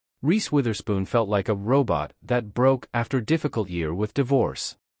Reese Witherspoon felt like a robot that broke after a difficult year with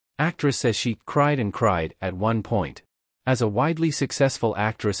divorce. Actress says she cried and cried at one point. As a widely successful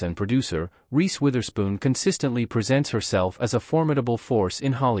actress and producer, Reese Witherspoon consistently presents herself as a formidable force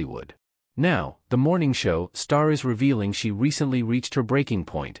in Hollywood. Now, the morning show star is revealing she recently reached her breaking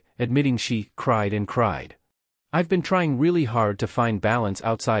point, admitting she cried and cried. "I've been trying really hard to find balance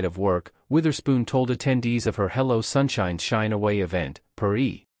outside of work," Witherspoon told attendees of her Hello Sunshine Shine Away event, per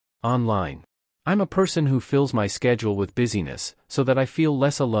E! Online. "I'm a person who fills my schedule with busyness, so that I feel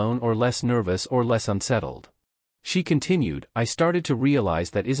less alone or less nervous or less unsettled." She continued, "I started to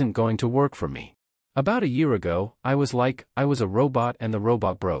realize that isn't going to work for me. About a year ago, I was a robot and the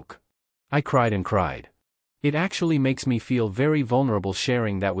robot broke. I cried and cried. It actually makes me feel very vulnerable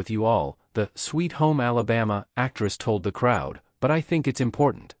sharing that with you all," the Sweet Home Alabama actress told the crowd, "but I think it's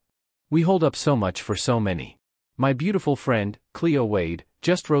important. We hold up so much for so many. My beautiful friend, Cleo Wade,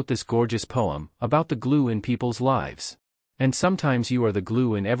 just wrote this gorgeous poem about the glue in people's lives. And sometimes you are the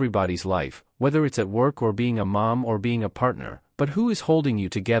glue in everybody's life, whether it's at work or being a mom or being a partner, but who is holding you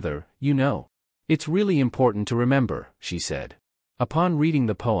together, you know. It's really important to remember," she said. Upon reading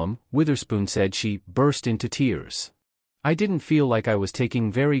the poem, Witherspoon said she burst into tears. "I didn't feel like I was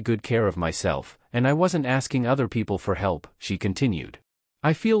taking very good care of myself, and I wasn't asking other people for help," she continued.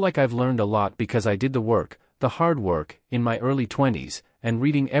 "I feel like I've learned a lot because I did the work, the hard work, in my early 20s, and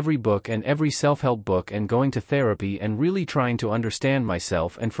reading every book and every self-help book and going to therapy and really trying to understand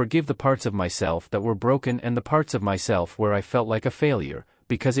myself and forgive the parts of myself that were broken and the parts of myself where I felt like a failure,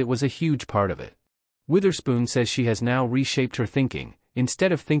 because it was a huge part of it." Witherspoon says she has now reshaped her thinking.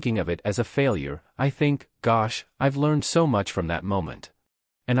 "Instead of thinking of it as a failure, I think, gosh, I've learned so much from that moment.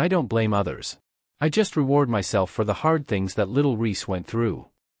 And I don't blame others. I just reward myself for the hard things that little Reese went through."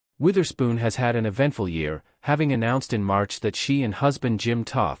 Witherspoon has had an eventful year, having announced in March that she and husband Jim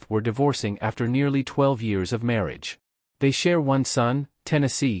Toth were divorcing after nearly 12 years of marriage. They share one son,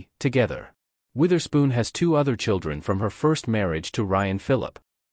 Tennessee, together. Witherspoon has two other children from her first marriage to Ryan Phillip.